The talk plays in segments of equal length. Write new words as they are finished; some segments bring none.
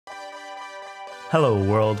Hello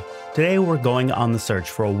world. Today we're going on the search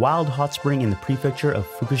for a wild hot spring in the prefecture of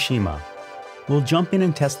Fukushima. We'll jump in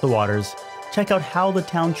and test the waters, check out how the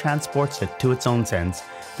town transports it to its onsens,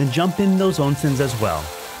 then jump in those onsens as well.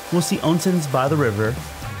 We'll see onsens by the river,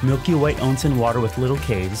 milky white onsen water with little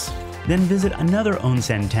caves, then visit another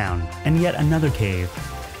onsen town and yet another cave,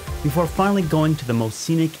 before finally going to the most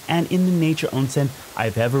scenic and in the nature onsen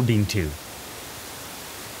I've ever been to.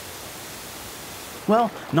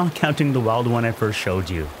 Well, not counting the wild one I first showed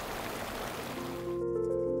you.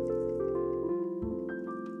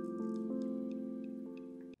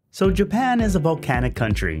 So Japan is a volcanic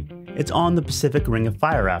country. It's on the Pacific Ring of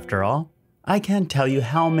Fire after all. I can't tell you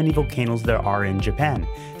how many volcanoes there are in Japan,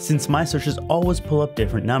 since my searches always pull up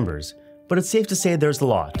different numbers, but it's safe to say there's a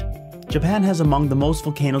lot. Japan has among the most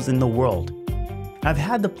volcanoes in the world. I've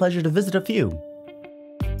had the pleasure to visit a few.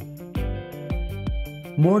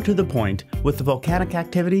 More to the point, with the volcanic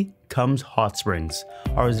activity comes hot springs,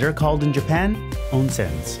 or as they're called in Japan,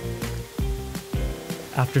 onsens.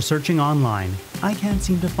 After searching online, I can't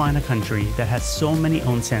seem to find a country that has so many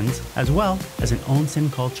onsens as well as an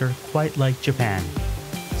onsen culture quite like Japan.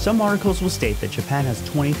 Some articles will state that Japan has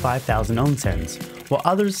 25,000 onsens, while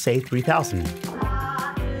others say 3,000.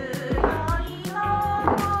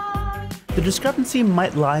 The discrepancy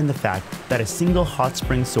might lie in the fact that a single hot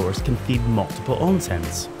spring source can feed multiple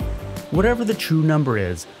onsens. Whatever the true number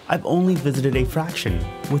is, I've only visited a fraction,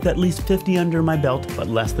 with at least 50 under my belt but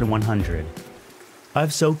less than 100.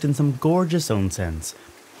 I've soaked in some gorgeous onsens,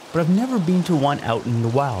 but I've never been to one out in the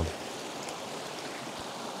wild.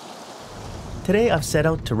 Today I've set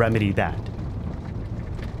out to remedy that.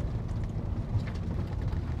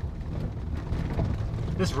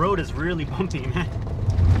 This road is really bumpy, man.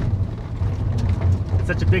 It's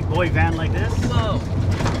such a big boy van like this. Whoa.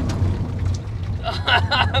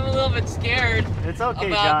 I'm a little bit scared. It's okay,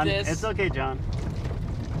 about John. This. It's okay, John.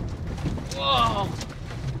 Whoa.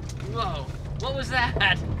 Whoa. What was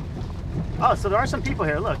that? Oh, so there are some people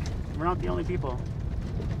here. Look, we're not the only people.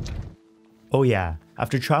 Oh yeah,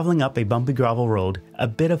 after traveling up a bumpy gravel road, a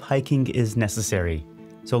bit of hiking is necessary.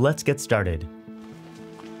 So let's get started.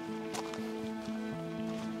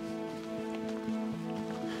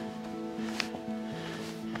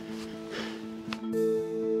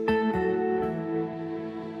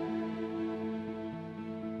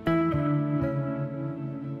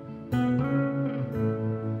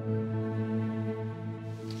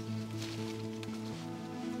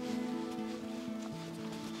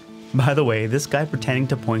 By the way, this guy pretending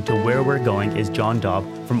to point to where we're going is John Daub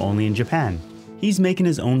from Only in Japan. He's making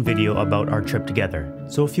his own video about our trip together,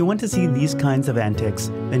 so if you want to see these kinds of antics,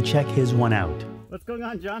 then check his one out. What's going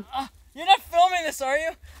on, John? You're not filming this, are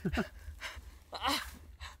you?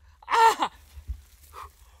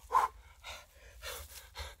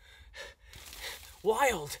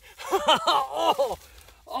 Wild.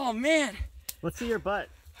 Oh man. Let's see your butt.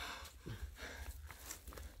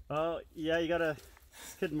 Oh yeah, you got a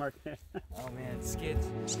skid mark there. Oh man, skids.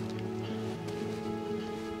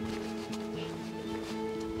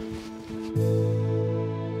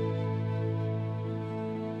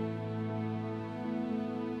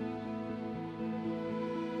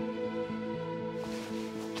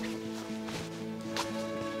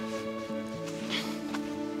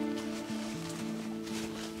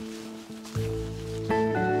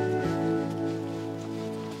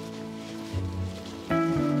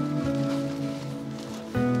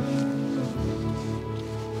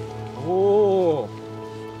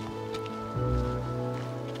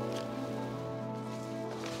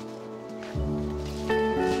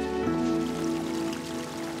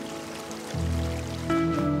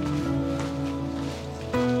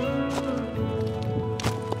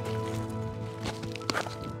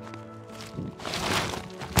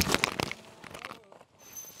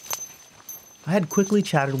 I had quickly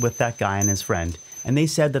chatted with that guy and his friend, and they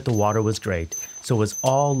said that the water was great, so it was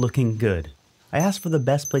all looking good. I asked for the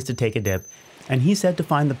best place to take a dip, and he said to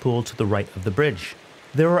find the pool to the right of the bridge.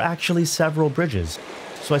 There were actually several bridges,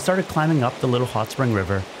 so I started climbing up the little hot spring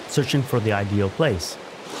river, searching for the ideal place.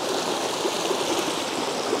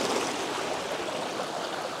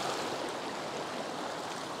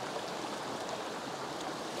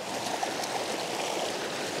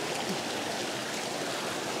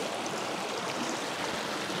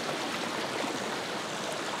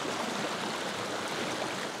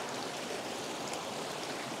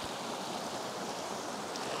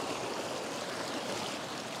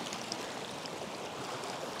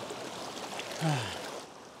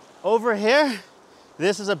 Over here,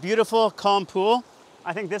 this is a beautiful, calm pool.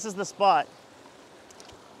 I think this is the spot.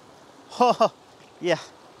 Oh, yeah.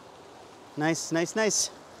 Nice, nice, nice.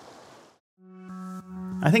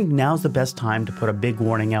 I think now's the best time to put a big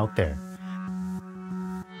warning out there.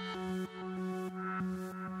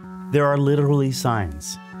 There are literally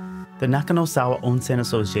signs. The Nakanosawa Onsen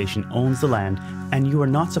Association owns the land, and you are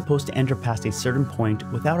not supposed to enter past a certain point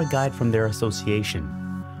without a guide from their association.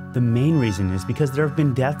 The main reason is because there have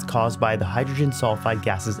been deaths caused by the hydrogen sulfide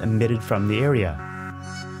gases emitted from the area.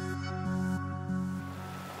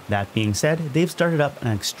 That being said, they've started up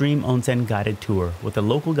an extreme onsen guided tour with a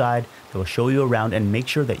local guide that will show you around and make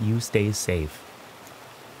sure that you stay safe.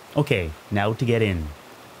 Okay, now to get in.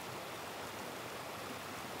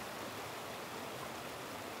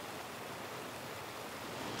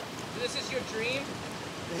 This is your dream?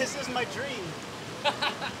 This is my dream.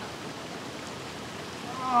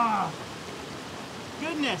 Oh,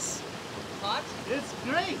 goodness. Hot? It's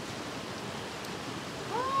great.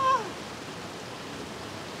 Ah.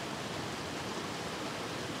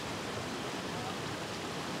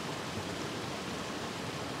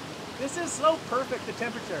 This is so perfect, the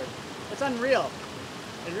temperature. It's unreal.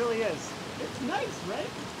 It really is. It's nice, right?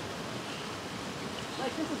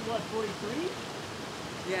 Like, this is what, 43?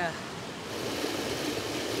 Yeah.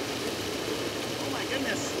 Oh my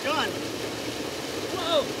goodness, John.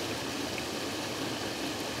 Whoa!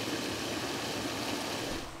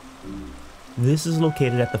 This is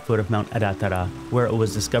located at the foot of Mount Adatara, where it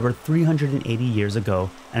was discovered 380 years ago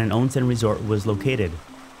and an onsen resort was located.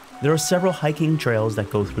 There are several hiking trails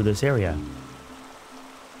that go through this area.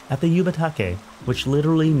 At the Yubatake, which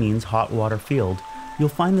literally means hot water field, you'll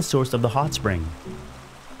find the source of the hot spring.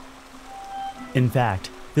 In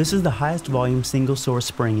fact, this is the highest volume single source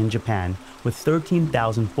spring in Japan, with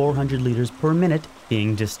 13,400 liters per minute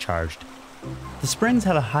being discharged. The springs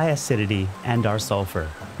have a high acidity and are sulfur,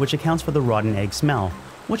 which accounts for the rotten egg smell,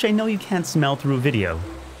 which I know you can't smell through video.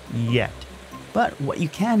 Yet. But what you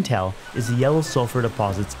can tell is the yellow sulfur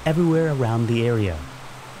deposits everywhere around the area.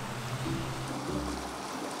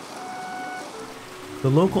 The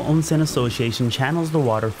local onsen association channels the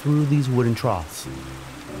water through these wooden troughs.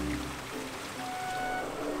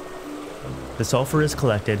 The sulfur is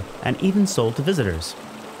collected and even sold to visitors.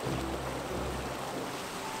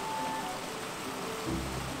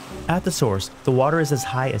 At the source, the water is as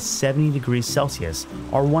high as 70 degrees Celsius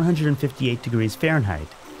or 158 degrees Fahrenheit.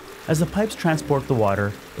 As the pipes transport the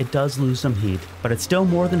water, it does lose some heat, but it's still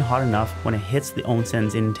more than hot enough when it hits the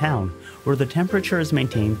onsens in town, where the temperature is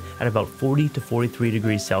maintained at about 40 to 43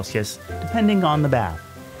 degrees Celsius, depending on the bath.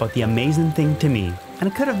 But the amazing thing to me, and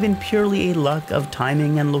it could have been purely a luck of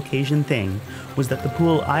timing and location thing, was that the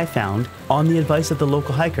pool I found, on the advice of the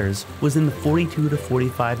local hikers, was in the 42 to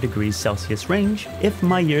 45 degrees Celsius range, if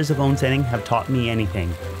my years of onsenning have taught me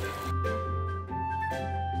anything.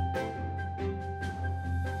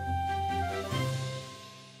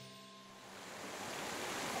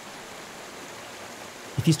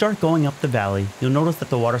 If you start going up the valley, you'll notice that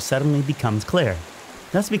the water suddenly becomes clear.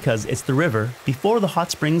 That's because it's the river before the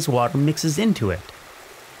hot springs water mixes into it.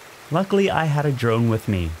 Luckily, I had a drone with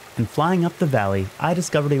me, and flying up the valley, I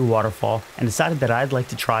discovered a waterfall and decided that I'd like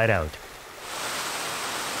to try it out.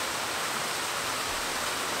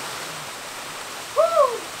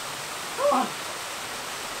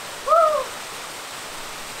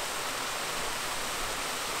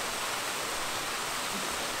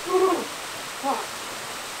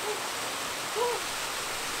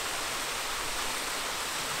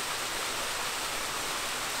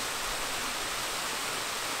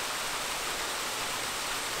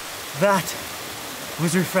 That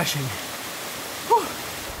was refreshing.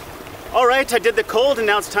 All right, I did the cold and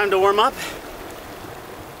now it's time to warm up.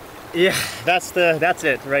 Yeah, that's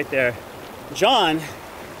it right there. John,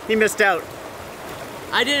 he missed out.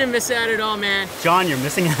 I didn't miss out at all, man. John, you're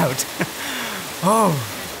missing out. Oh.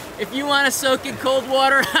 If you want to soak in cold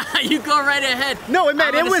water, you go right ahead. No,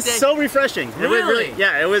 man, it was so refreshing. Really?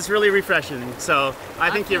 Yeah, it was really refreshing. So I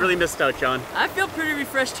think you really missed out, John. I feel pretty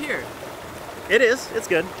refreshed here. It is, it's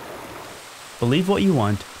good. Believe what you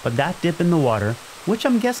want, but that dip in the water, which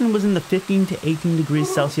I'm guessing was in the 15 to 18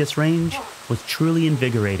 degrees Celsius range, was truly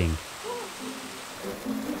invigorating.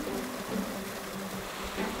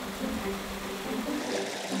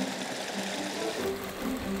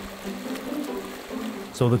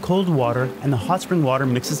 So the cold water and the hot spring water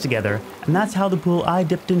mixes together, and that's how the pool I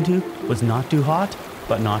dipped into was not too hot,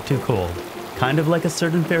 but not too cold. Kind of like a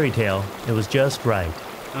certain fairy tale, it was just right.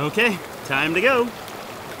 Okay, time to go.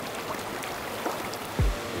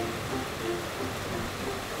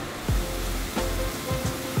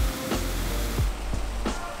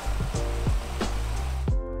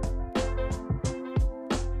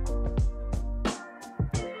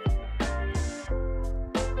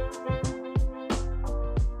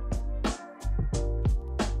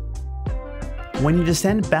 When you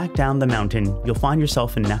descend back down the mountain, you'll find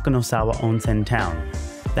yourself in Nakanosawa Onsen town.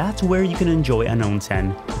 That's where you can enjoy an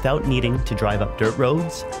onsen without needing to drive up dirt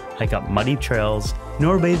roads, hike up muddy trails,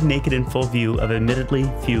 nor bathe naked in full view of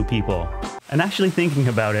admittedly few people. And actually thinking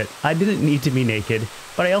about it, I didn't need to be naked,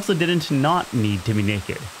 but I also didn't not need to be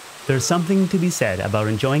naked. There's something to be said about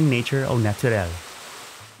enjoying nature au naturel.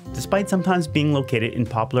 Despite sometimes being located in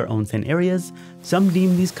popular onsen areas, some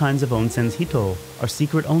deem these kinds of onsens hito, or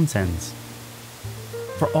secret onsens.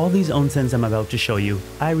 For all these onsens I'm about to show you,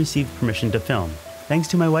 I received permission to film, thanks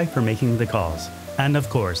to my wife for making the calls. And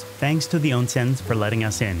of course, thanks to the onsens for letting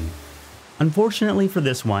us in. Unfortunately for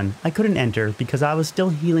this one, I couldn't enter because I was still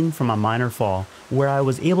healing from a minor fall where I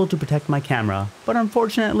was able to protect my camera, but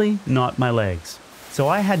unfortunately not my legs. So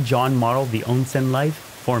I had John model the onsen life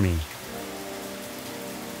for me.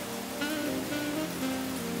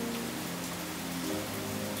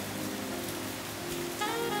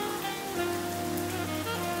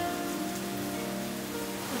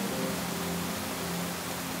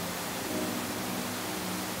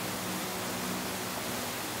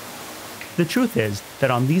 The truth is that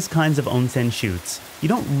on these kinds of onsen shoots, you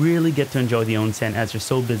don't really get to enjoy the onsen as you're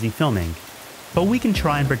so busy filming. But we can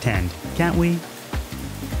try and pretend, can't we?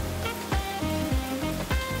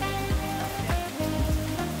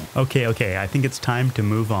 Okay, I think it's time to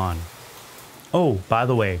move on. Oh, by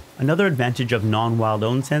the way, another advantage of non-wild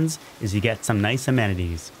onsens is you get some nice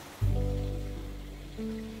amenities.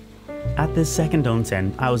 At this second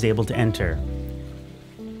onsen, I was able to enter.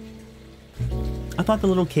 I thought the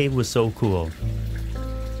little cave was so cool.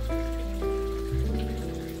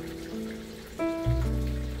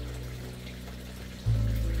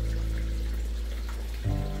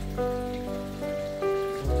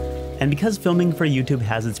 And because filming for YouTube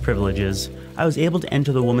has its privileges, I was able to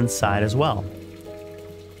enter the woman's side as well.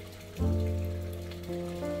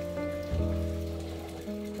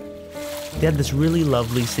 They had this really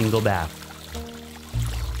lovely single bath.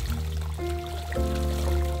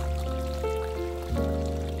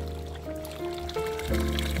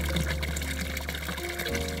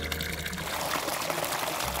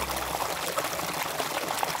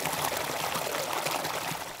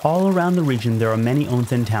 All around the region there are many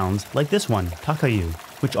onsen towns like this one, Takayu,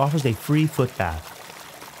 which offers a free foot bath.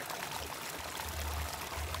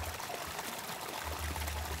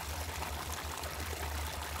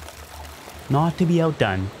 Not to be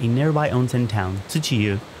outdone, a nearby onsen town,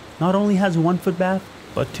 Tsuchiyu, not only has one foot bath,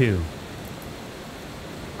 but two.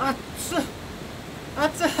 What?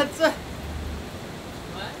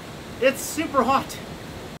 It's super hot!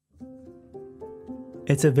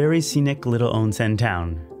 It's a very scenic little onsen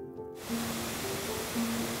town.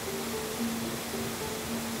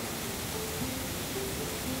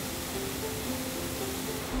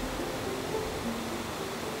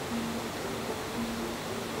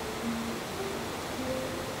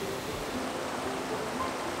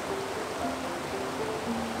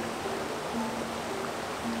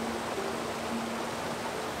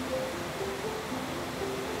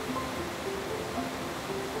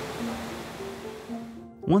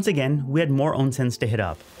 Once again, we had more onsens to hit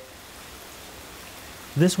up.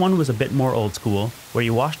 This one was a bit more old school, where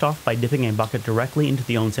you washed off by dipping a bucket directly into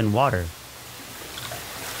the onsen water.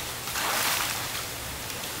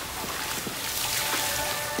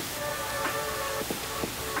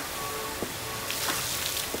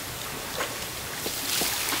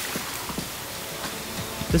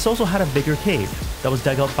 This also had a bigger cave that was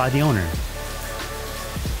dug out by the owner.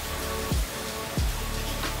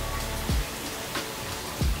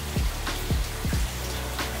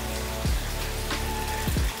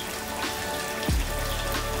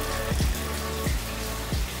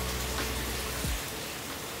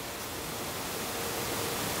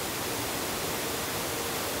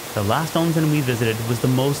 The last onsen we visited was the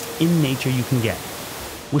most in nature you can get,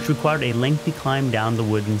 which required a lengthy climb down the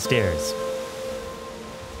wooden stairs.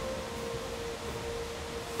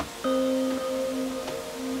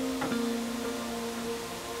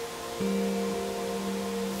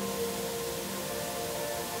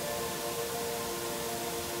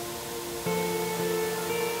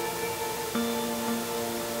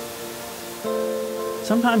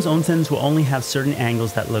 Sometimes onsens will only have certain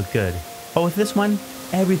angles that look good, but with this one,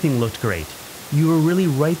 everything looked great. You were really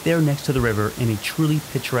right there next to the river in a truly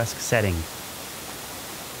picturesque setting.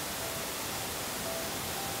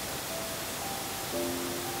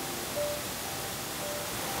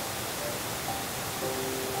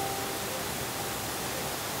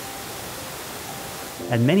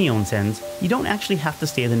 At many onsens, you don't actually have to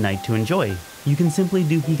stay the night to enjoy. You can simply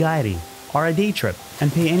do higaeri, or a day trip,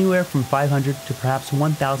 and pay anywhere from 500 to perhaps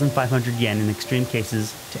 1,500 yen in extreme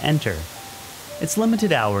cases to enter. It's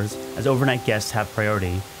limited hours, as overnight guests have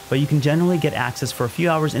priority, but you can generally get access for a few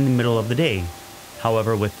hours in the middle of the day.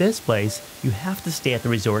 However, with this place, you have to stay at the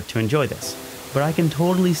resort to enjoy this. But I can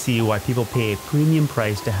totally see why people pay a premium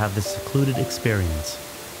price to have this secluded experience.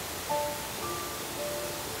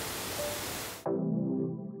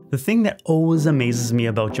 The thing that always amazes me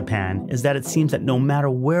about Japan is that it seems that no matter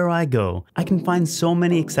where I go, I can find so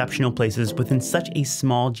many exceptional places within such a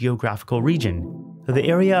small geographical region. The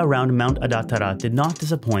area around Mount Adatara did not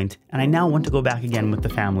disappoint, and I now want to go back again with the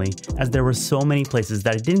family, as there were so many places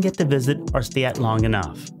that I didn't get to visit or stay at long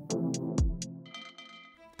enough.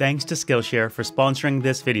 Thanks to Skillshare for sponsoring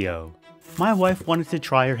this video. My wife wanted to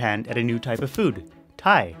try her hand at a new type of food,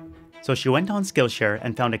 Thai. So she went on Skillshare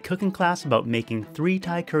and found a cooking class about making 3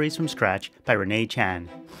 Thai curries from scratch by Renee Chan.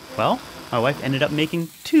 Well, my wife ended up making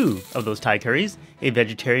 2 of those Thai curries, a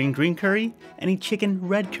vegetarian green curry and a chicken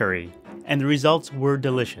red curry, and the results were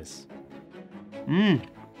delicious.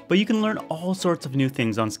 But you can learn all sorts of new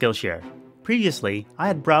things on Skillshare. Previously, I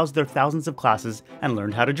had browsed their thousands of classes and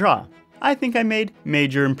learned how to draw. I think I made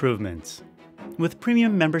major improvements. With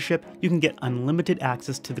premium membership, you can get unlimited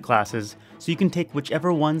access to the classes, so you can take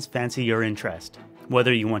whichever ones fancy your interest.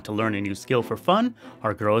 Whether you want to learn a new skill for fun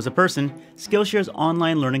or grow as a person, Skillshare's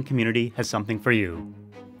online learning community has something for you.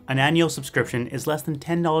 An annual subscription is less than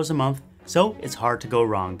 $10 a month, so it's hard to go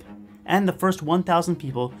wrong. And the first 1,000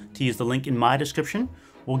 people to use the link in my description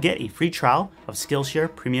will get a free trial of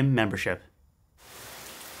Skillshare Premium membership.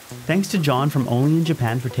 Thanks to John from Only in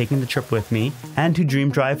Japan for taking the trip with me, and to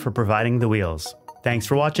Dream Drive for providing the wheels. Thanks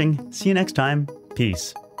for watching. See you next time.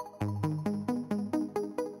 Peace.